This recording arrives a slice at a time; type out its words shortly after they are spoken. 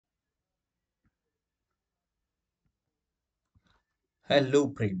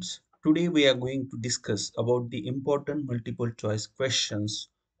Hello friends. Today we are going to discuss about the important multiple choice questions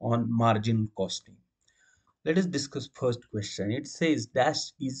on marginal costing. Let us discuss first question. It says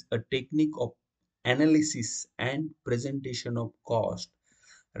dash is a technique of analysis and presentation of cost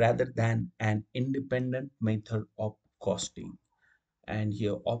rather than an independent method of costing. And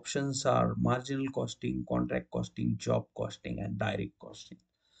here options are marginal costing, contract costing, job costing and direct costing.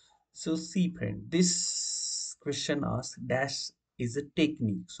 So see friend, this question asks dash is a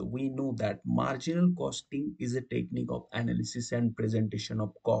technique. So we know that marginal costing is a technique of analysis and presentation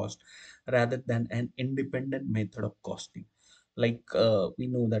of cost rather than an independent method of costing. Like we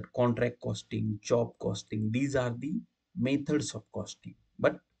know that contract costing, job costing, these are the methods of costing.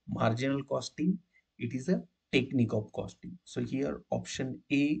 But marginal costing, it is a technique of costing. So here option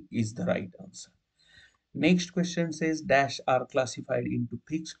A is the right answer. Next question says dash are classified into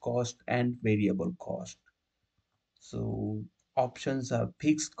fixed cost and variable cost. So options are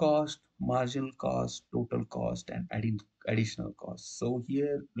fixed cost, marginal cost, total cost, and additional cost. So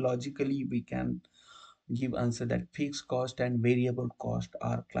here logically we can give answer that fixed cost and variable cost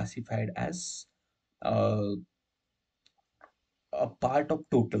are classified as uh, a part of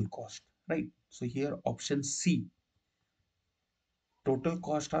total cost, right? So here option C, total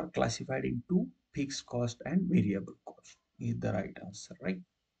cost are classified into fixed cost and variable cost is the right answer, right?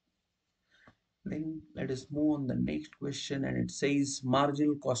 Then let us move on the next question, and it says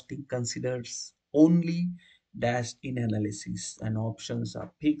marginal costing considers only dash in analysis, and options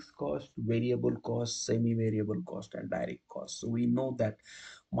are fixed cost, variable cost, semi-variable cost, and direct cost. So we know that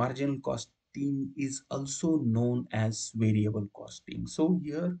marginal costing is also known as variable costing. So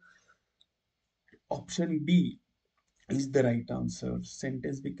here option B is the right answer.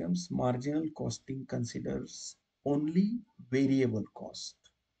 Sentence becomes marginal costing considers only variable cost.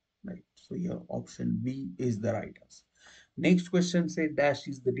 Right. So your option B is the right answer. Next question say dash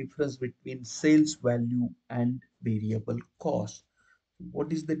is the difference between sales value and variable cost.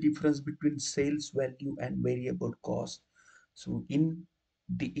 What is the difference between sales value and variable cost? So in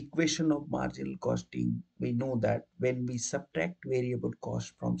the equation of marginal costing, we know that when we subtract variable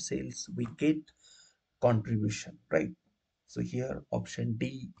cost from sales, we get contribution, right? So here option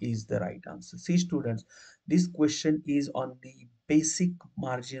D is the right answer. See students, this question is on the basic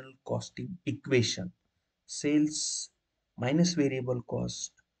marginal costing equation. Sales minus variable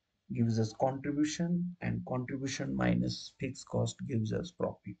cost gives us contribution, and contribution minus fixed cost gives us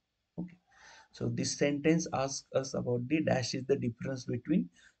profit. Okay. So this sentence asks us about the dash is the difference between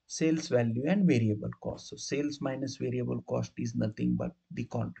sales value and variable cost. So sales minus variable cost is nothing but the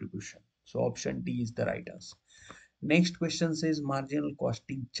contribution. So option D is the right answer. Next question says marginal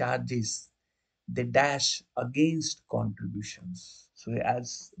costing charges the dash against contributions. So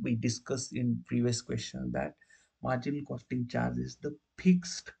as we discussed in previous question that marginal costing charges the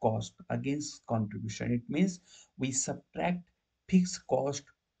fixed cost against contribution. It means we subtract fixed cost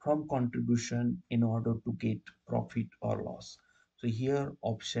from contribution in order to get profit or loss. So here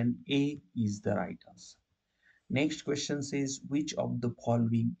option A is the right answer. Next question says which of the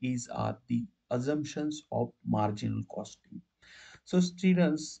following is are the assumptions of marginal costing. So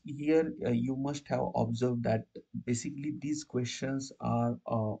students, here you must have observed that basically these questions are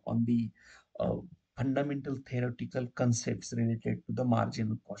on the uh, fundamental theoretical concepts related to the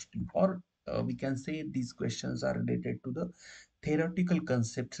marginal costing, or we can say these questions are related to the theoretical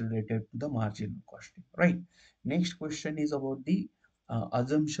concepts related to the marginal costing, right? Next question is about the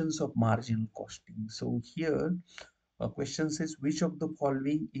assumptions of marginal costing. So here a question says which of the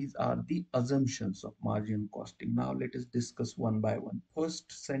following is are the assumptions of marginal costing. Now let us discuss one by one.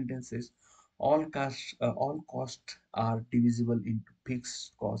 First sentence is all costs are divisible into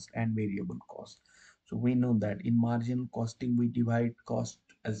fixed cost and variable cost. So we know that in marginal costing we divide cost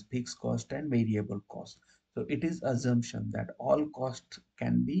as fixed cost and variable cost. So it is assumption that all costs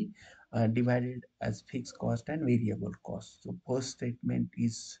can be divided as fixed cost and variable cost. So first statement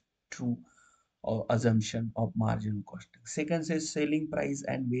is true or assumption of marginal costing. Second says selling price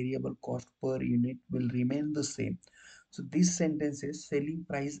and variable cost per unit will remain the same. So this sentence says selling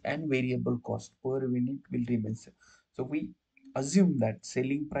price and variable cost per unit will remain same. So we assume that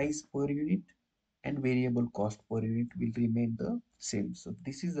selling price per unit and variable cost per unit will remain the same. So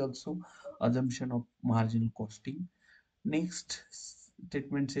this is also assumption of marginal costing. Next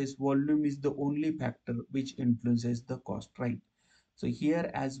statement says volume is the only factor which influences the cost, right? So here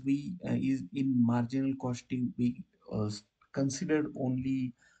as we is in marginal costing, we consider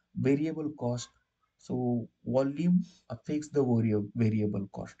only variable cost. So volume affects the variable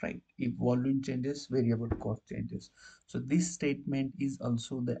cost, right? If volume changes, variable cost changes. So this statement is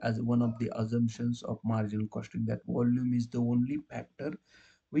also the as one of the assumptions of marginal costing, that volume is the only factor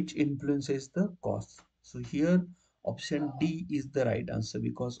which influences the cost. So here option D is the right answer,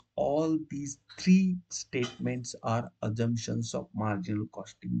 because all these three statements are assumptions of marginal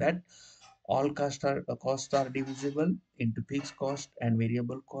costing, that all costs are divisible into fixed cost and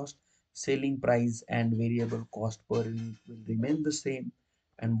variable cost. Selling price and variable cost per unit will remain the same,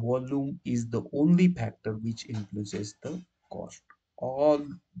 and volume is the only factor which influences the cost. All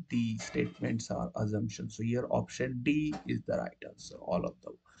the statements are assumptions. So here option D is the right answer, all of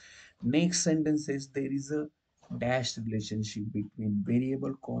them. Next sentence says there is a dash relationship between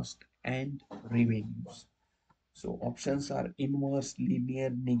variable cost and revenues. So options are inverse,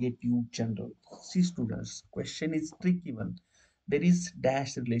 linear, negative, general. See students, question is tricky one. There is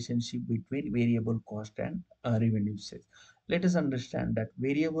dash relationship between variable cost and revenues. Let us understand that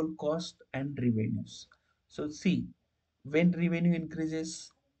variable cost and revenues. So see, when revenue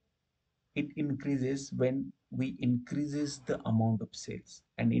increases, it increases when we increases the amount of sales,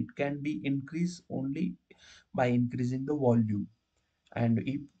 and it can be increased only by increasing the volume. And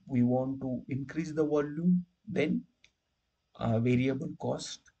if we want to increase the volume, then variable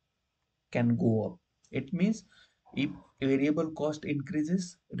cost can go up. It means if variable cost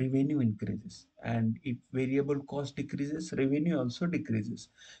increases, revenue increases, and if variable cost decreases, revenue also decreases.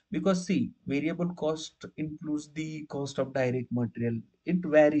 Because see, variable cost includes the cost of direct material. It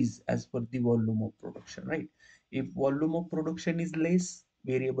varies as per the volume of production, right? If volume of production is less,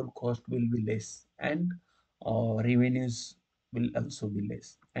 variable cost will be less, and revenues will also be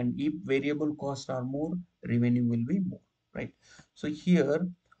less. And if variable costs are more, revenue will be more, right? So here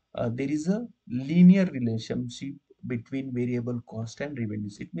there is a linear relationship between variable cost and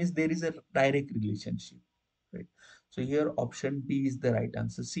revenues. It means there is a direct relationship, right? So here option B is the right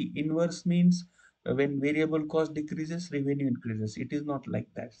answer. See, inverse means when variable cost decreases, revenue increases. It is not like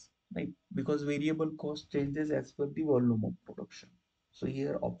that, right? Because variable cost changes as per the volume of production. So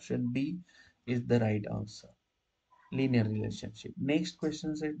here option B is the right answer. Linear relationship. Next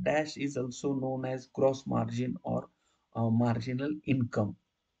question says dash is also known as gross margin or marginal income.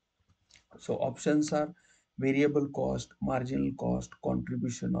 So options are variable cost, marginal cost,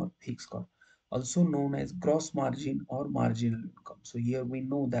 contribution, or fixed cost, also known as gross margin or marginal income. So here we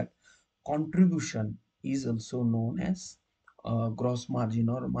know that contribution is also known as gross margin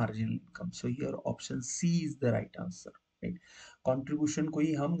or marginal income. So here option C is the right answer, right? Contribution को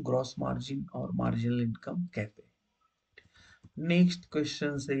ही हम gross margin और marginal income कहते हैं. Next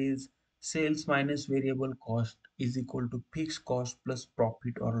question says sales minus variable cost is equal to fixed cost plus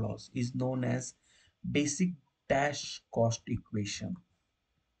profit or loss is known as basic dash cost equation.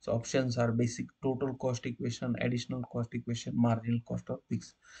 So options are basic total cost equation, additional cost equation, marginal cost or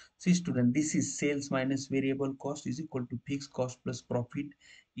fixed. See student, this is sales minus variable cost is equal to fixed cost plus profit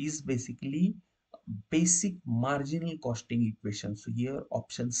is basically basic marginal costing equation. So here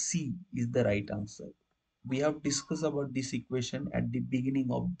option C is the right answer. We have discussed about this equation at the beginning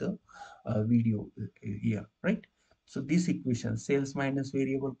of the video here, right? So this equation, sales minus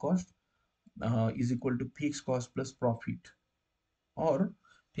variable cost is equal to fixed cost plus profit, or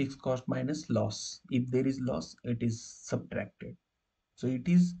fixed cost minus loss. If there is loss, it is subtracted. So it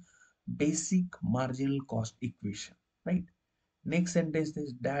is basic marginal cost equation, right? Next sentence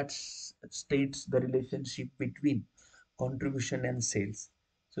is that states the relationship between contribution and sales.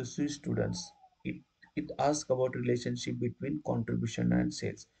 So see students, it asks about relationship between contribution and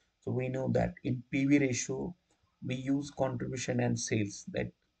sales. So we know that in PV ratio, we use contribution and sales.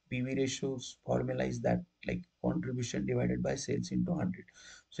 That PV ratios formula is that like contribution divided by sales into 100.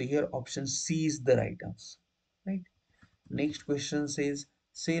 So here option C is the right answer, right? Next question says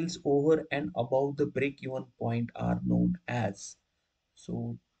sales over and above the break-even point are known as.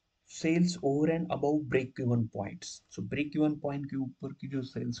 So sales over and above break even points. So break even point के ऊपर की जो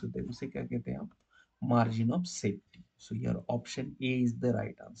sales होते हैं उसे क्या कहते हैं हम? Margin of safety. So here option A is the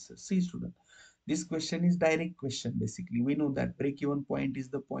right answer. C student, this question is direct question. Basically we know that break even point is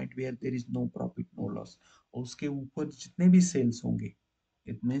the point where there is no profit no loss, और उसके ऊपर जितने भी sales होंगे,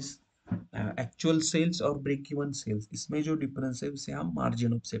 it means actual sales और break even sales, इसमें जो difference है उसे हम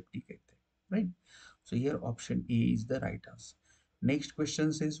मार्जिन ऑफ सेफ्टी कहते हैं, right? So here option A is the right answer. Next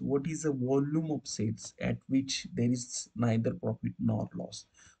question says what is the volume of sales at which there is neither profit nor loss?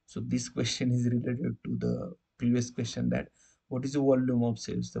 So this question is related to the previous question, that what is the volume of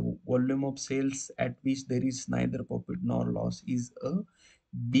sales? The volume of sales at which there is neither profit nor loss is a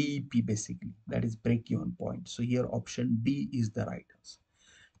BEP basically, that is break even point. So here option B is the right answer.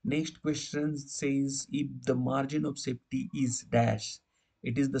 Next question says if the margin of safety is dash,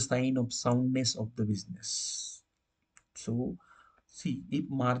 it is the sign of soundness of the business. So see, if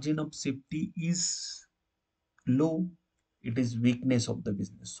margin of safety is low, it is weakness of the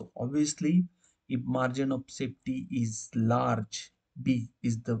business. So obviously, if margin of safety is large, B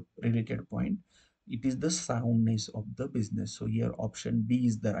is the related point, it is the soundness of the business. So here option B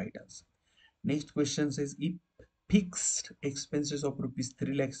is the right answer. Next question says if fixed expenses of rupees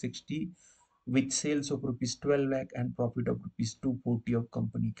 3 lakh 60 with sales of rupees 12 lakh and profit of rupees 240 of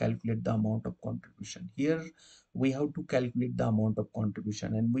company, calculate the amount of contribution. Here we have to calculate the amount of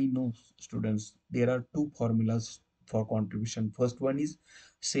contribution, and we know, students, there are two formulas for contribution. First one is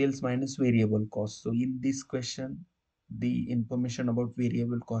sales minus variable cost. So in this question the information about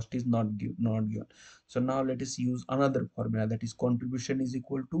variable cost is not given. So now let us use another formula, that is contribution is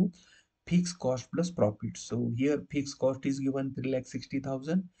equal to fixed cost plus profit. So here fixed cost is given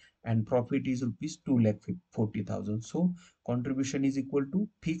 3,60,000 and profit is rupees 2,40,000. So contribution is equal to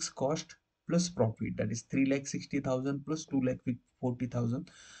fixed cost plus profit, that is 3,60,000 plus 2,40,000.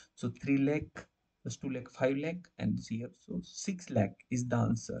 So 3 lakh plus 2 lakh 5 lakh and here so 6 lakh is the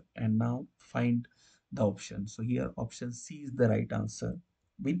answer. And now find the option. So here option C is the right answer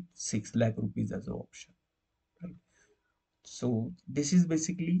with 6 lakh rupees as an option. Right? So this is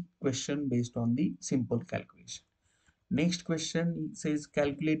basically question based on the simple calculation. Next question says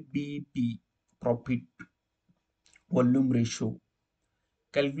calculate BEP, profit volume ratio.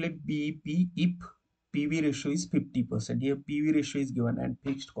 Calculate BEP if PV ratio is 50%. Here PV ratio is given and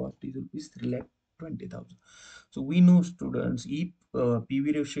fixed cost is rupees 3,20,000. So we know, students, if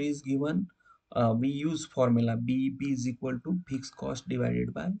PV ratio is given, we use formula BEP is equal to fixed cost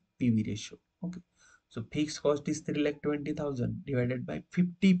divided by PV ratio. Okay. So fixed cost is 3,20,000 divided by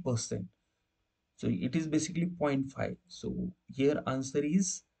 50%. So it is basically 0.5. So here answer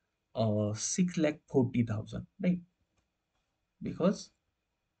is 6,40,000, right? Because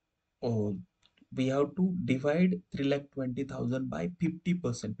uh, we have to divide 3,20,000 by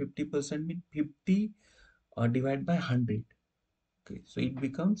 50%. 50% means 50 divided by 100. Okay, so it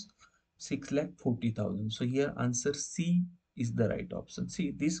becomes 6,40,000. So here answer C is the right option.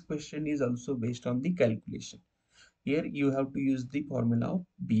 See, this question is also based on the calculation. Here you have to use the formula of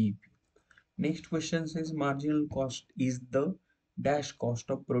BEP. Next question says marginal cost is the dash cost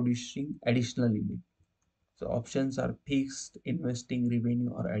of producing additional unit. So options are fixed, investing,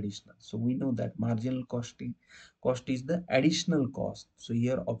 revenue, or additional. So we know that marginal cost is the additional cost. So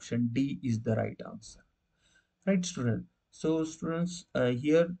here option D is the right answer. Right, student? So students,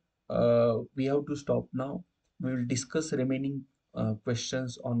 here we have to stop now. We will discuss remaining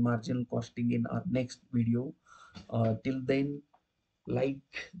questions on marginal costing in our next video. Till then,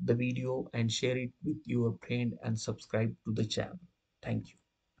 like the video and share it with your friend and subscribe to the channel. Thank you.